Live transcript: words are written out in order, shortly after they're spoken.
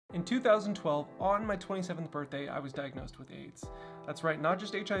In 2012, on my 27th birthday, I was diagnosed with AIDS. That's right, not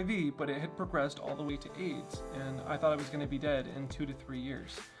just HIV, but it had progressed all the way to AIDS, and I thought I was going to be dead in 2 to 3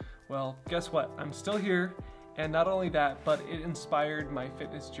 years. Well, guess what? I'm still here, and not only that, but it inspired my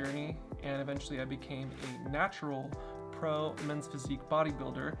fitness journey, and eventually I became a natural pro men's physique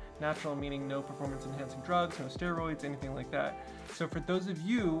bodybuilder. Natural meaning no performance enhancing drugs, no steroids, anything like that. So for those of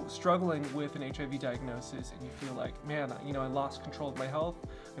you struggling with an HIV diagnosis and you feel like, man, I lost control of my health,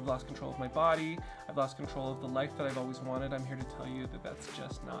 I've lost control of my body, I've lost control of the life that I've always wanted, I'm here to tell you that that's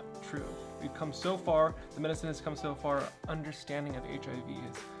just not true. We've come so far, the medicine has come so far, understanding of HIV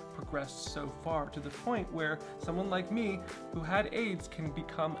has progressed so far to the point where someone like me who had AIDS can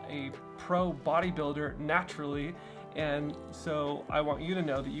become a pro bodybuilder naturally. And so I want you to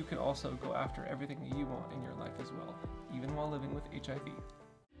know that you can also go after everything that you want in your life as well, even while living with HIV.